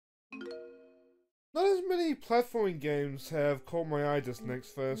Not as many platforming games have caught my eye this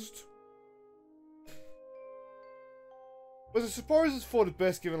next first. But I suppose it's for the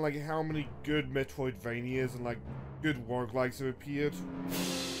best given like how many good Metroidvanias and like good roguelikes have appeared.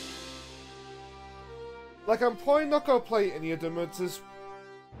 Like I'm probably not gonna play any of the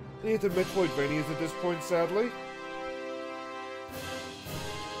Metroidvanias at this point, sadly.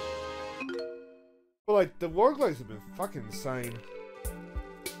 But like the roguelikes have been fucking insane.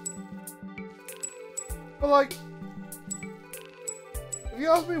 But like, if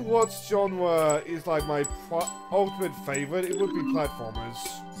you ask me what genre is like my ultimate favorite, it would be platformers.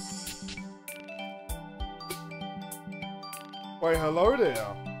 Wait, hello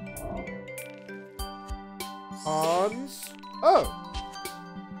there. Hans? Oh!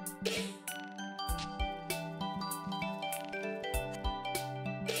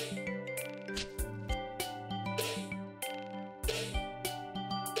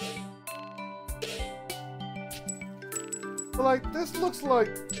 But like, this looks like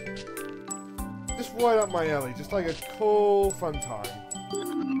just right up my alley, just like a cool, fun time.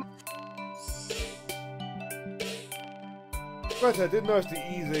 Right, I did notice the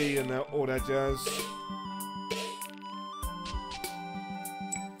easy and all that jazz.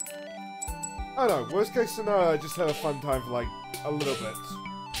 I don't know, worst case scenario, I just had a fun time for like a little bit.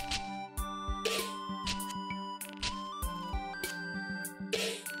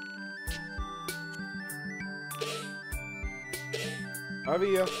 Over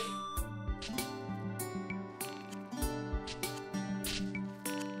here.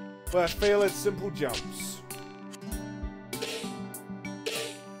 But I fail at simple jumps.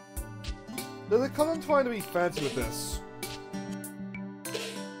 They're kind of trying to be fancy with this.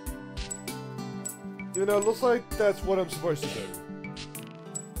 You know, it looks like that's what I'm supposed to do.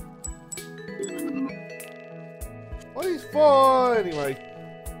 What he's for anyway.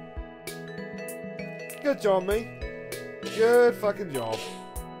 Good job, me. Good fucking job.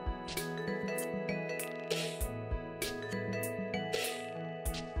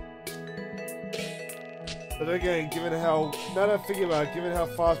 But again, given how, now that I think about it, given how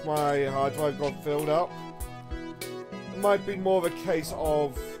fast my hard drive got filled up, it might be more of a case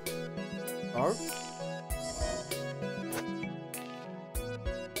of... Oh?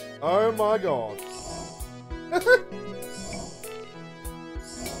 Oh my god.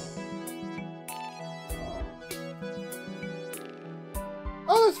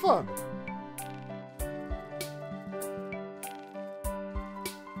 Oh, that's fun.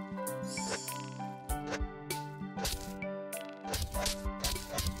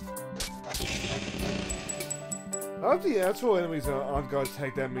 I hope the actual enemies aren't going to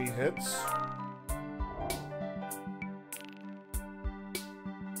take that many hits.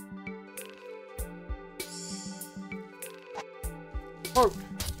 Hope.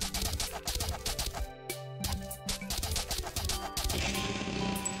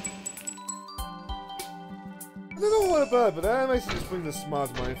 I don't know what about it, but that animation just brings a smile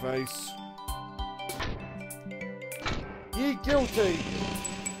to my face. Ye guilty!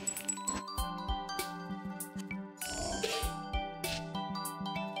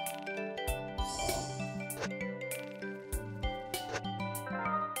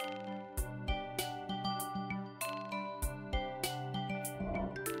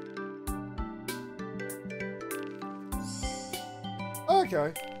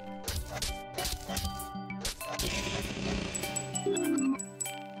 Okay.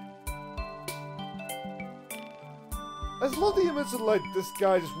 I just love the image of, like, this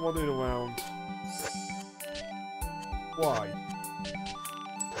guy just wandering around. Why?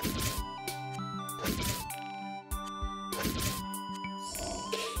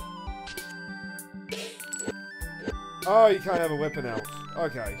 Oh, you can't have a weapon out.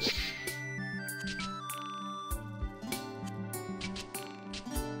 Okay.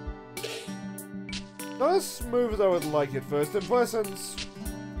 Not as smooth as I would like it first impressions.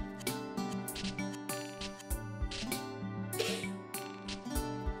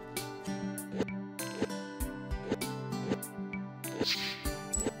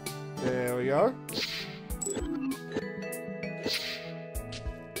 There we go.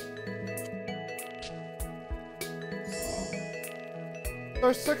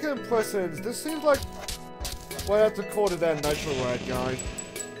 No, second impressions, this seems like what I have to call to that Nitro Rad guy.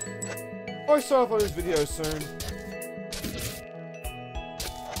 I'll start off on this video soon.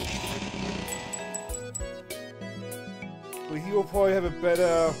 But he will probably have a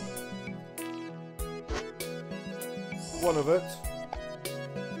better one of it.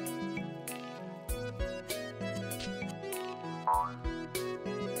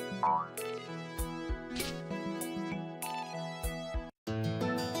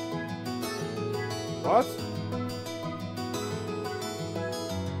 What?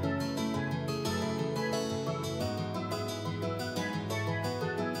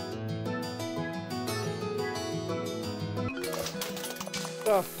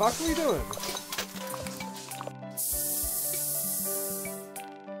 The fuck are we doing?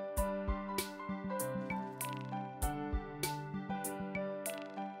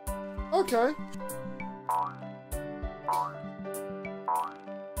 Okay.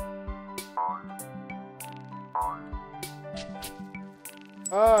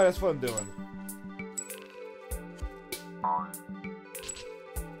 Ah, that's what I'm doing. I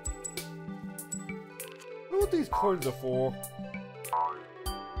wonder what these coins are for.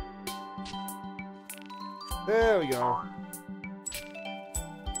 There we go.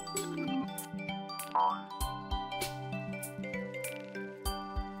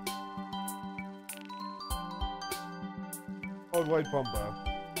 Old white bumper.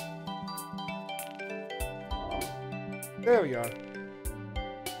 There we go.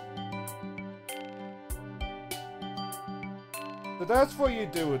 So that's what you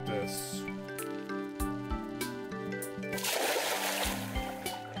do with this.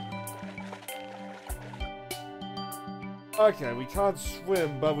 Okay, we can't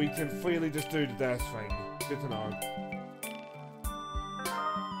swim, but we can freely just do the dash thing. Good to know.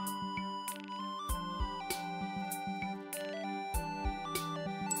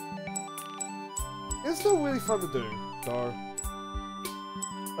 It's still really fun to do, though.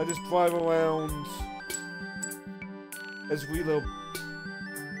 I just drive around as we little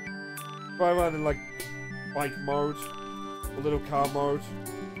drive around in like bike mode, or little car mode.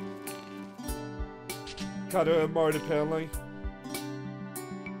 Cutter mode apparently.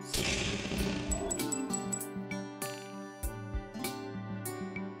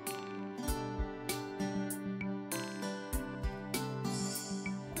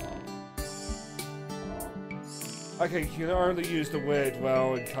 Okay, you can only use the weird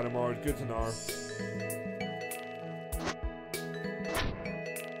well in cutter mode, good to know.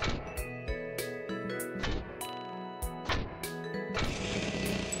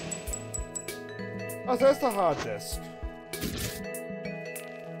 Oh, so that's the hard disk.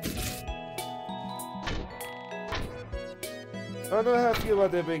 I don't know how I feel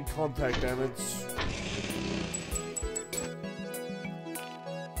about there being contact damage.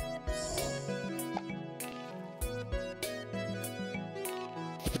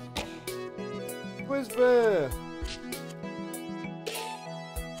 Where's Bear?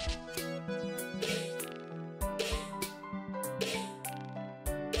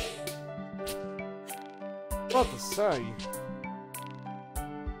 What to say?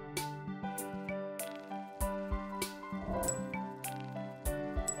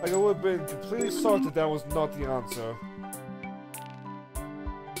 Like, I would have been completely shocked that that was not the answer.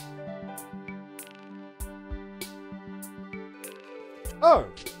 Oh!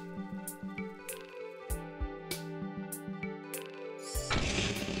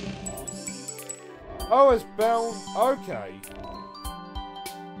 Oh, it's bound. Okay.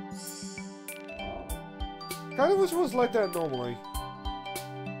 Kind of wish it was like that normally.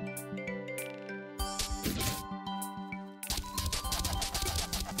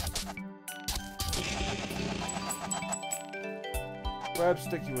 Grab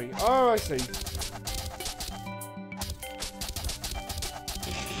sticky wing. Oh, I see.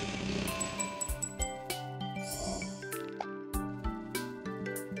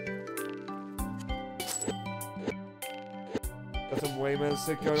 Got some Wayman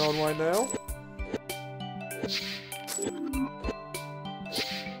sick going on right now.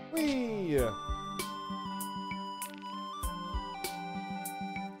 Whee!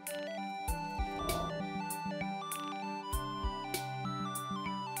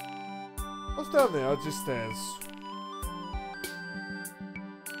 What's down there? Oh, just stairs.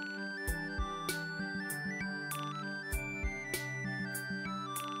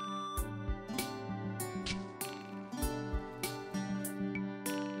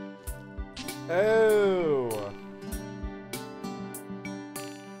 Oh.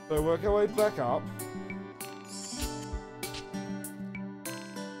 So work our way back up.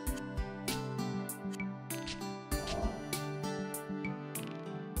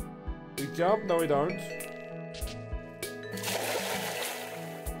 We jump? No, we don't.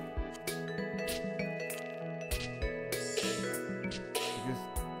 Just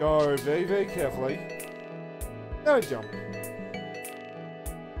go very, very carefully. Now we jump.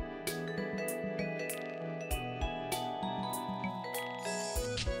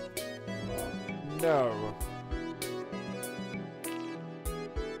 No.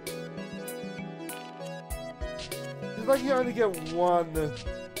 It's like you only get one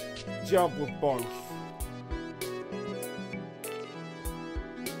jump with both.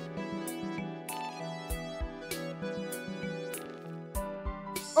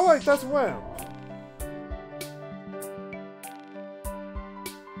 Oh wait, that's round.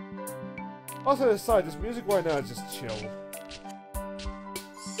 Also, aside, this music right now is just chill.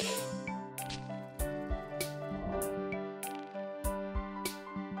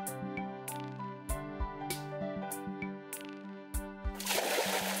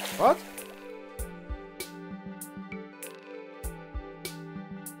 What?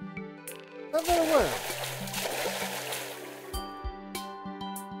 That went around.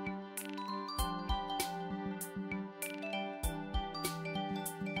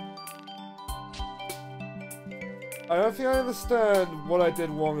 I don't think I understand what I did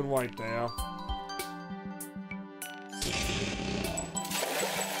wrong and right there.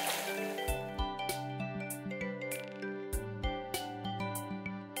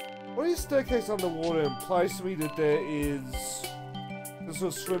 What is staircase underwater implies to me that there is this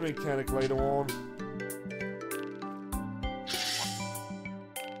sort of swimming mechanic later on.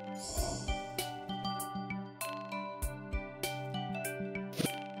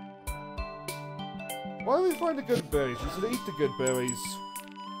 Why do we find the good berries? We should eat the good berries.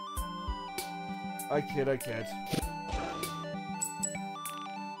 I kid, I kid.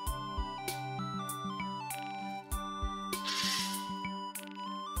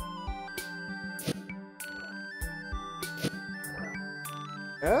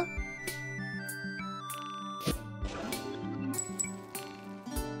 Yeah?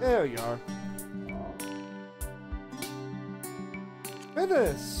 There we go.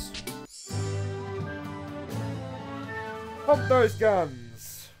 Finish! Pump those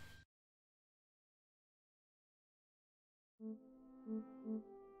guns!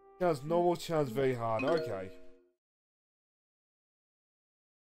 Chance normal, chance very hard. Okay.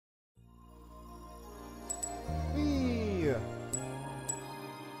 Whee!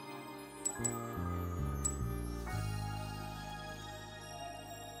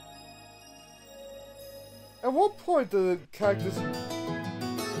 At what point do the characters...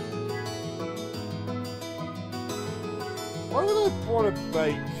 Why would I want to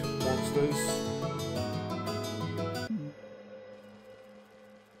bake monsters?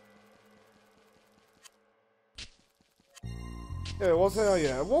 Yeah, what's that? Oh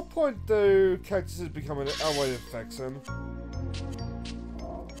yeah. At what point do cactuses become an outweighed infection?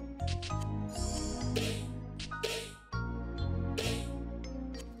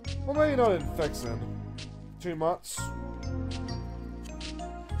 Well, maybe not infection. Too much.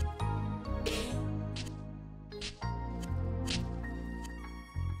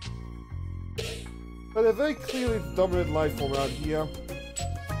 But they're very clearly the dominant life form out here.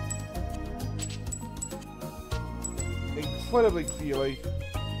 Incredibly clearly.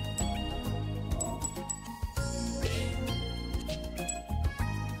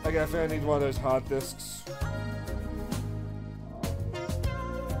 Okay, I think I need one of those hard disks.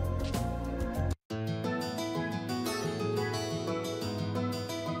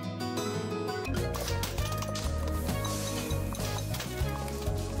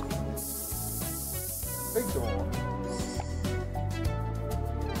 Big door.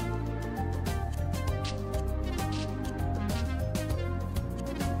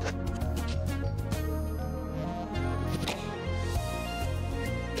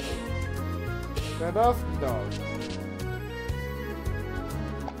 Enough? No.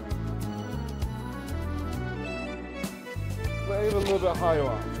 We're even a little bit higher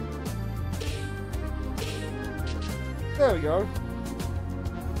up. There we go.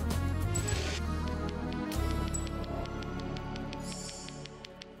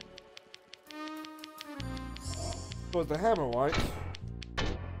 Was the hammer right?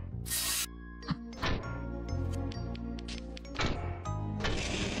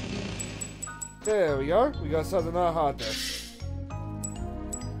 There we go. We got something on our hard disk.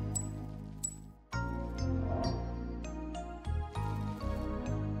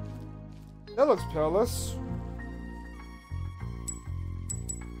 That looks perilous.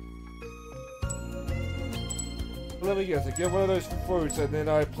 Let me guess. I get one of those fruits and then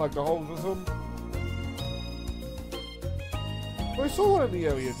I plug the holes with them. We saw one in the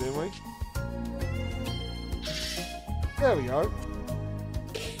area, didn't we? There we go.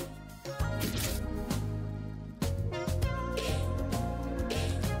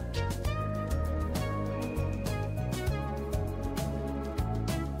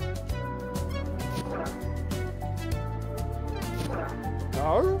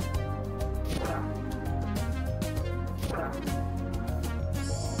 No?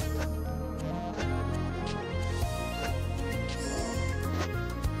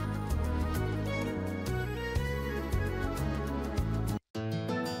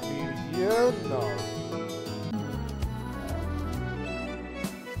 No.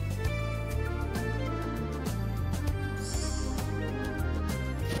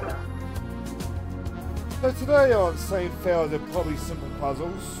 So today on Same Fail, they're probably simple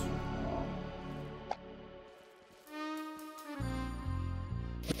puzzles.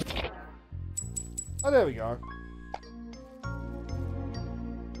 Oh, there we go.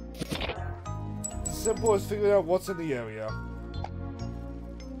 It's as simple as figuring out what's in the area.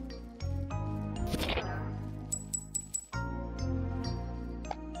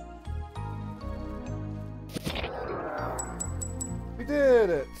 We did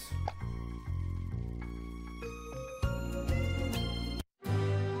it!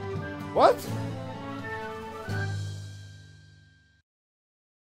 What?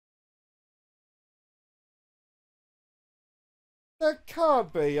 That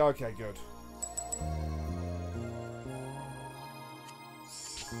can't be. Okay, good.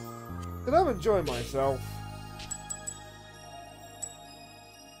 But I'm enjoying myself.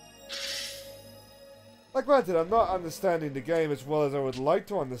 Like, granted, I'm not understanding the game as well as I would like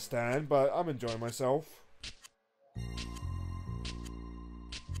to understand, but I'm enjoying myself.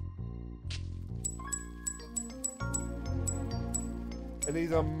 I need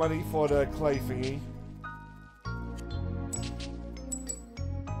some money for the clay thingy.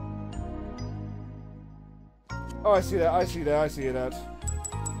 Oh, I see that, I see that, I see that.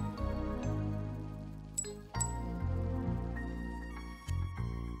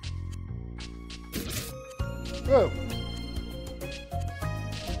 Oh.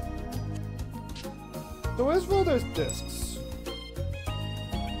 So where's all those discs?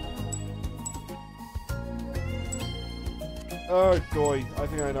 Oh, boy. I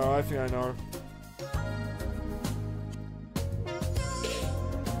think I know, I think I know.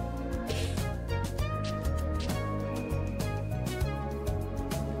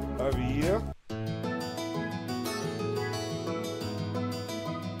 Over here.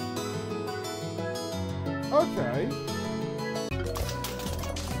 Okay.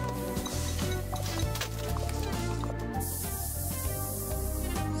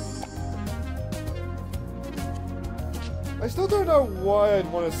 I still don't know why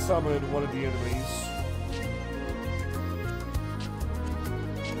I'd want to summon one of the enemies.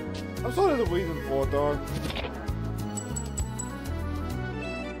 I'm sort of the reason for it, though.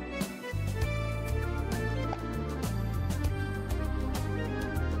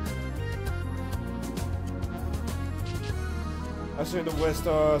 I see in the west,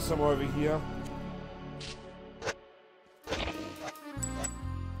 somewhere over here.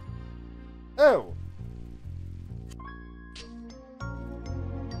 Oh!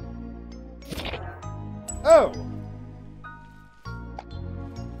 Oh!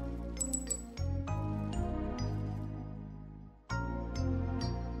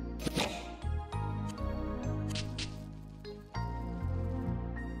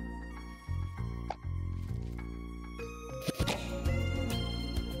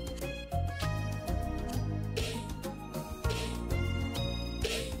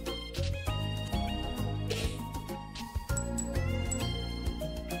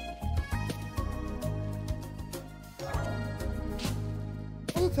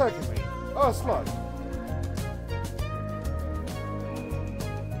 Who's attacking me? Oh, a slug.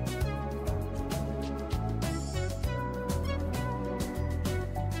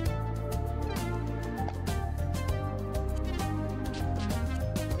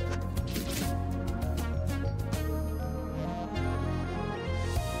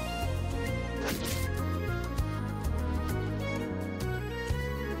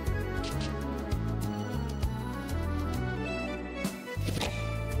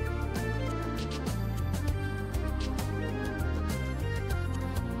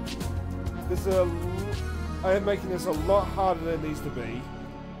 I am making this a lot harder than it needs to be.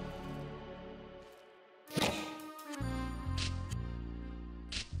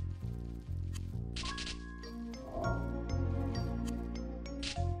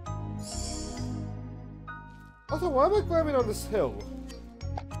 Also, why am I grabbing on this hill?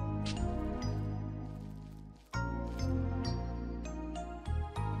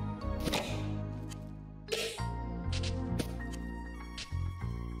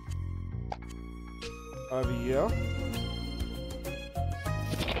 Over here.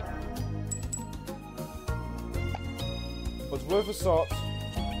 Was worth a shot.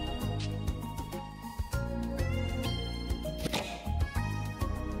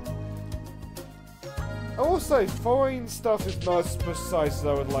 I will say, foreign stuff is not as precise as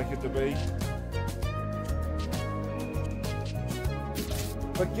I would like it to be.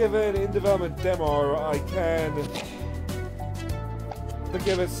 But given in development demo, I can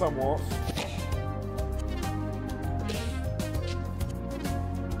forgive it somewhat.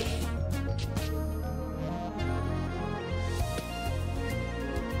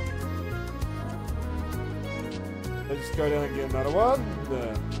 Let's just go down and get another one.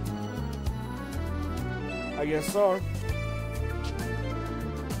 I guess so.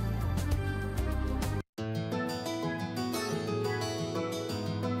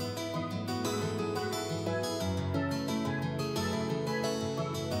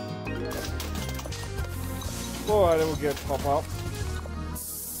 Alright, then we'll get pop up.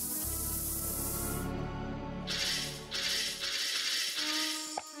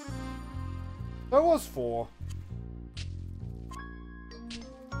 That was 4.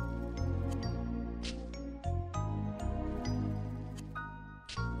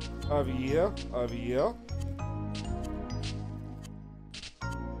 Over here, over here.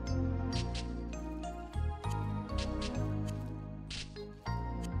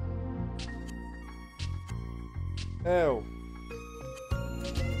 Ew.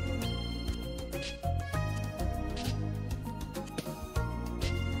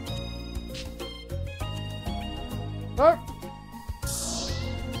 Nope.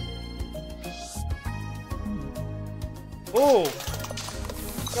 Oh,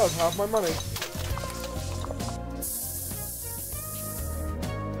 that was half my money.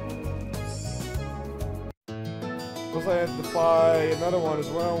 Plus I had to buy another one as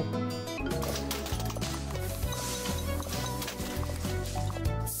well.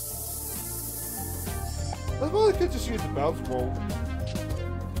 I suppose I could just use the bounce ball.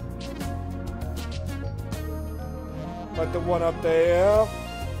 Like the one up there.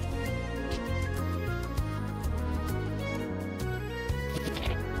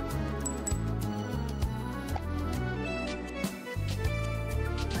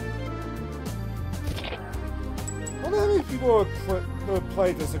 I wonder how many people who have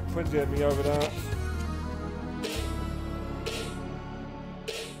played this have cringed at me over that.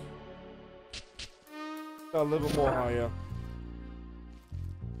 A little more higher.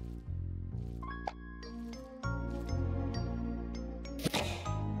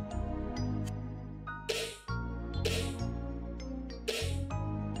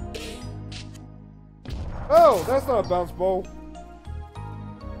 Oh, that's not a bounce ball.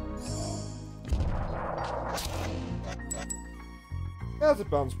 That's a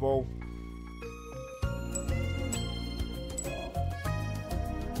bounce ball.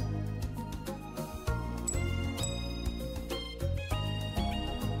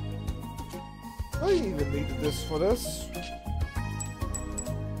 I even needed this for this.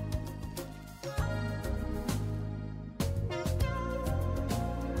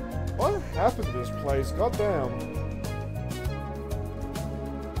 What happened to this place? God damn.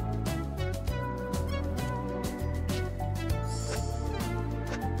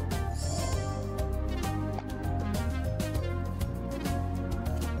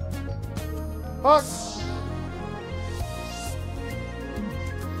 Fuck!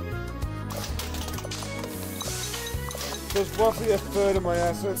 There's roughly a third of my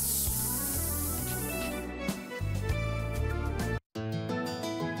assets.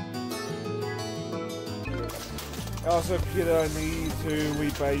 I also appear that I need to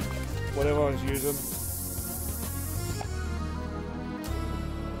rebake whatever I was using.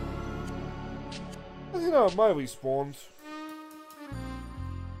 You know, it might respawn.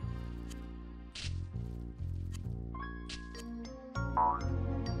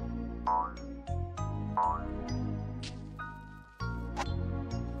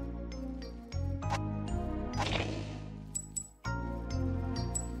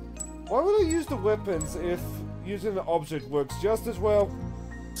 Why would I use the weapons if using the object works just as well?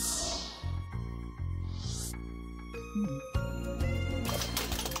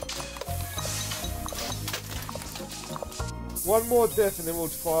 One more death and then we'll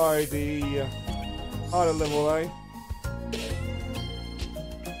try the harder level, eh?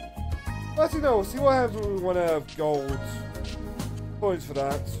 Actually no, we'll see what happens when we want to have gold points for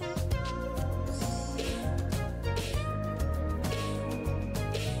that.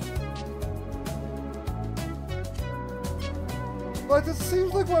 Like, it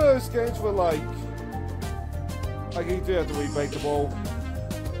seems like one of those games where, like you do have to rebake the ball.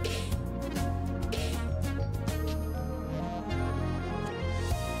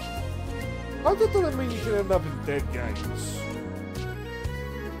 I that doesn't mean you can end up in dead games.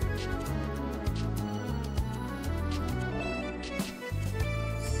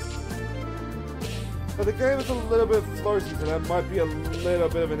 But the game is a little bit floaty, so that might be a little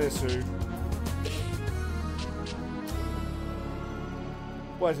bit of an issue.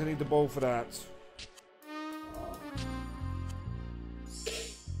 Why do I need the ball for that?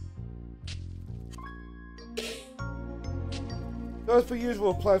 As per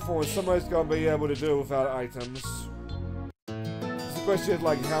usual platforms, somebody's gonna be able to do it without items. It's a question of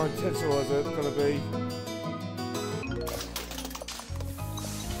like how intentional is it gonna be.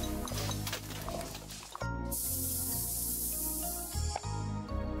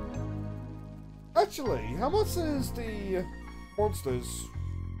 Actually, how much is the monsters?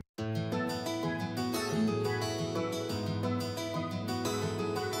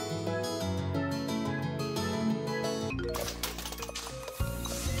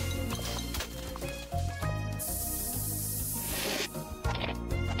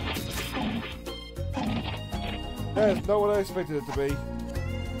 That's not what I expected it to be.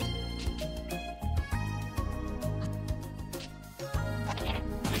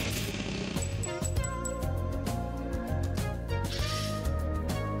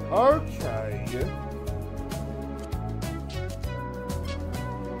 Okay.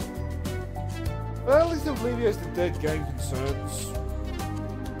 Well, at least it alleviates the dead game concerns.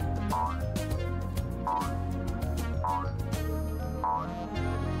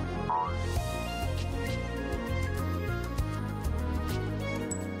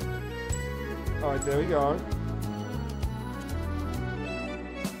 Alright, there we go.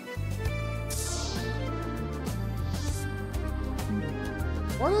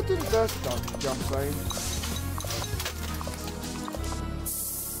 Why not do the best jump thing?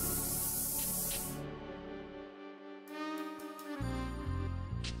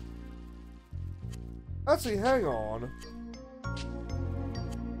 Actually, hang on.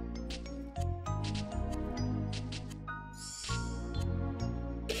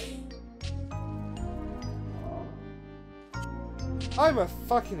 I'm a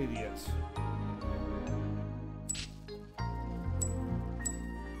fucking idiot.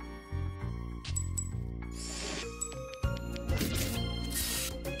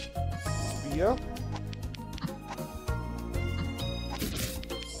 Spear.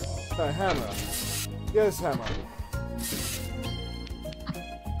 No, hammer. Yes, hammer.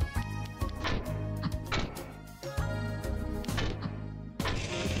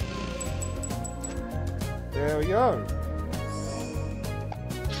 There we go.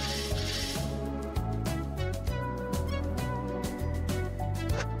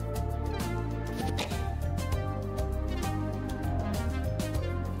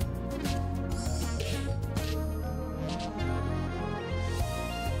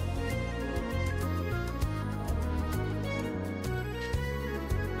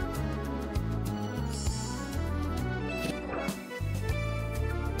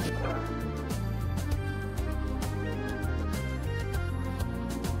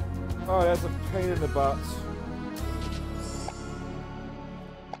 Oh, that's a pain in the butt.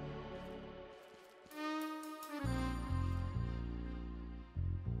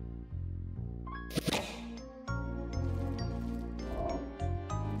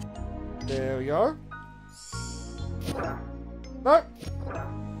 There we go. No.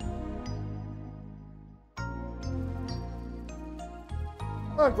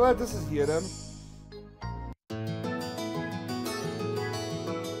 I'm glad this is here then.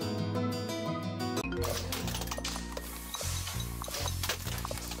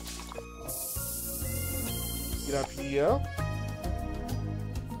 Get up here.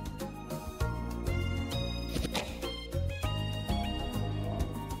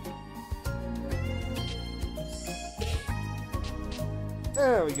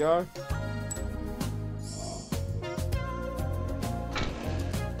 There we go.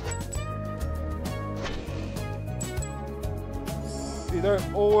 You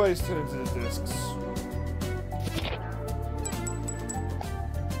don't always turn into the discs.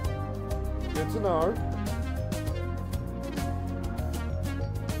 Good to know.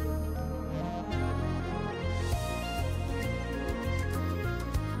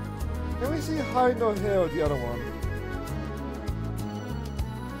 Can we see hide or hair with the other one?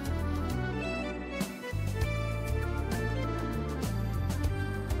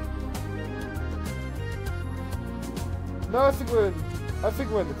 No, I think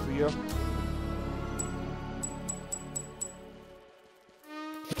we're in the clear.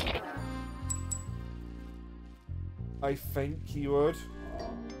 I think keyword.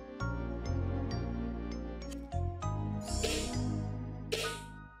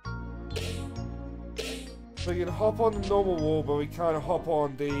 So we can hop on the normal wall, but we can't hop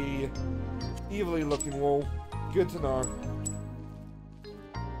on the evilly looking wall. Good to know.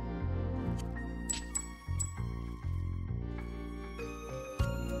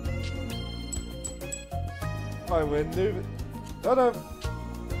 I win, move it. No, no.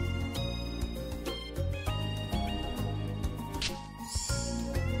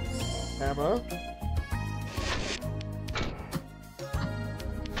 Hammer.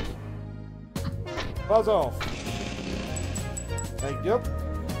 Buzz off. Thank you.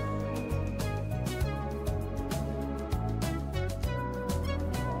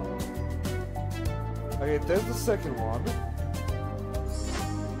 Okay, there's the second one.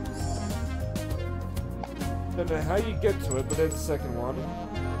 Don't know how you get to it, but there's the second one.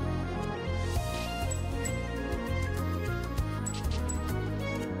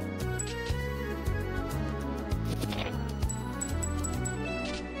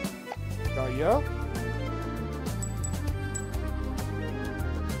 Oh, yeah?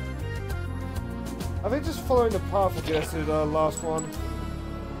 I think just following the path will get us to the last one.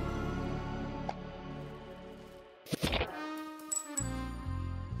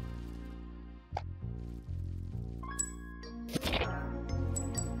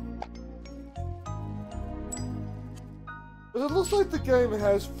 But it looks like the game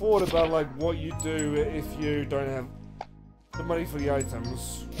has thought about like what you do if you don't have the money for the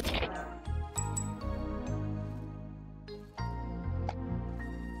items.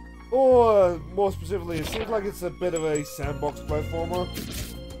 Or, more specifically, it seems like it's a bit of a sandbox platformer.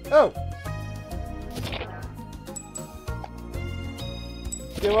 Oh!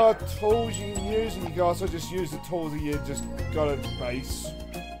 There are tools you can use, and you can also just use the tools that you just got at base.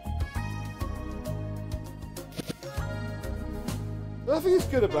 Nothing is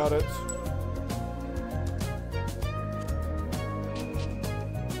good about it.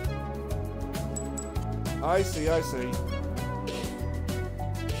 I see, I see.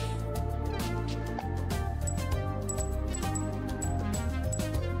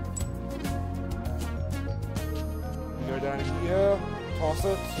 Go down here, toss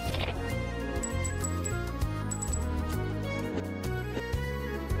it.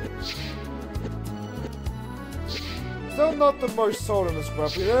 Still not the most sold in the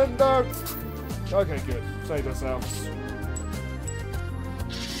scruffy, and no. Okay, good. Saved ourselves.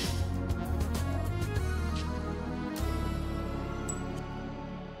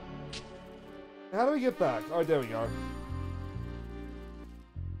 How do we get back? Oh, there we go.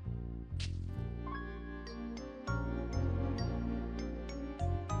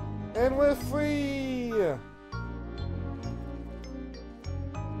 And we're free!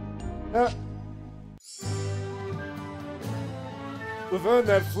 We've earned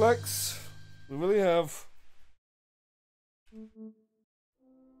that flex. We really have.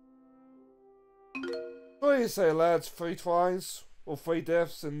 What do you say, lads? 3 tries? Or 3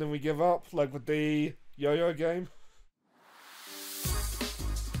 deaths and then we give up? Like with the yo-yo game?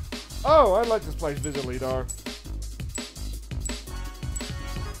 Oh, I like this place visually though.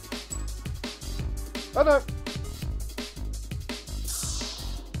 Oh no!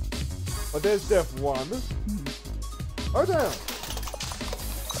 But there's death 1. Oh damn!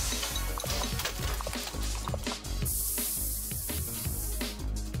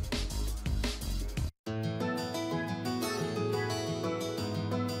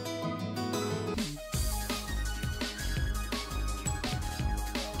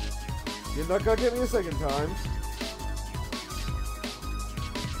 You're not gonna get me a second time.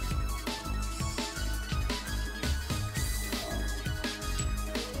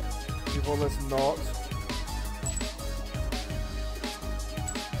 Well, let's not.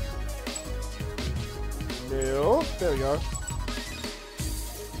 No. There we go.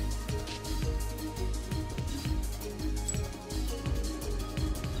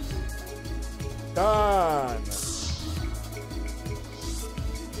 Done.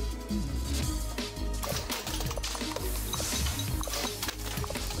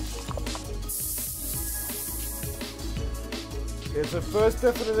 It's the first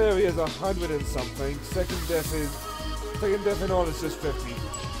death in an area is 100 and something. Second death in all is just 50.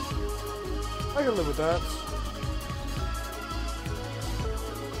 I can live with that.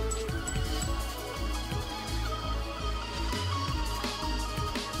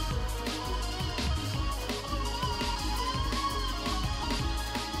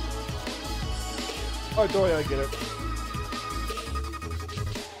 Oh, Dory, I get it.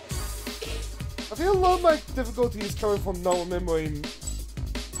 I feel a lot of my difficulty is coming from not remembering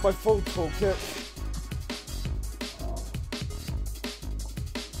my full toolkit.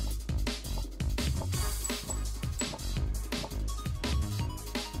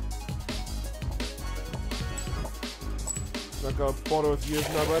 Not gonna bother with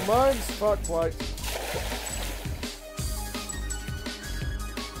using other mines, not quite.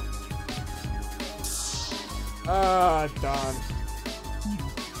 Ah, darn.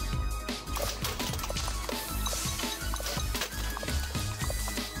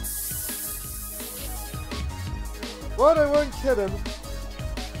 What? I won't kid him.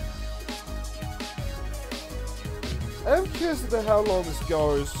 I'm curious as to how long this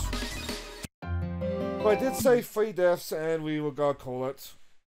goes. But I did say 3 deaths and we were gonna call it.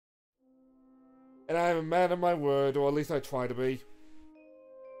 And I am a man of my word, or at least I try to be.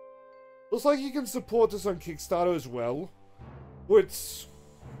 Looks like you can support this on Kickstarter as well. Which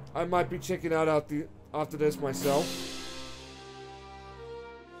I might be checking out after this myself.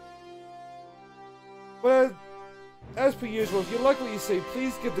 But as per usual, if you like what you see,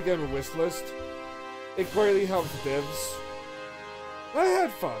 please give the game a wish list. It greatly helps the devs. I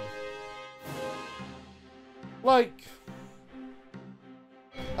had fun. Like,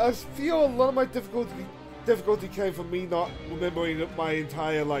 I feel a lot of my difficulty came from me not remembering my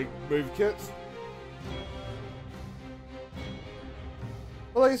entire, like, move kit.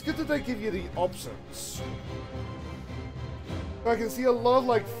 But, like, it's good that they give you the options. I can see a lot of,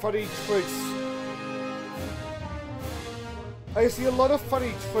 like, funny tricks. I see a lot of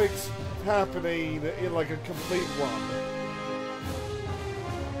funny tricks happening in, like, a complete run.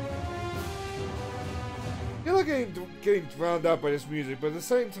 You're not getting drowned out by this music, but at the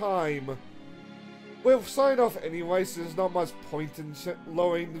same time, we'll sign off anyway, so there's not much point in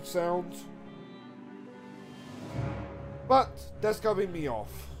lowering the sound. But that's gonna be me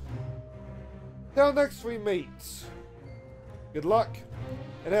off. Till next we meet. Good luck,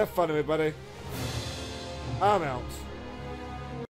 and have fun, everybody. I'm out.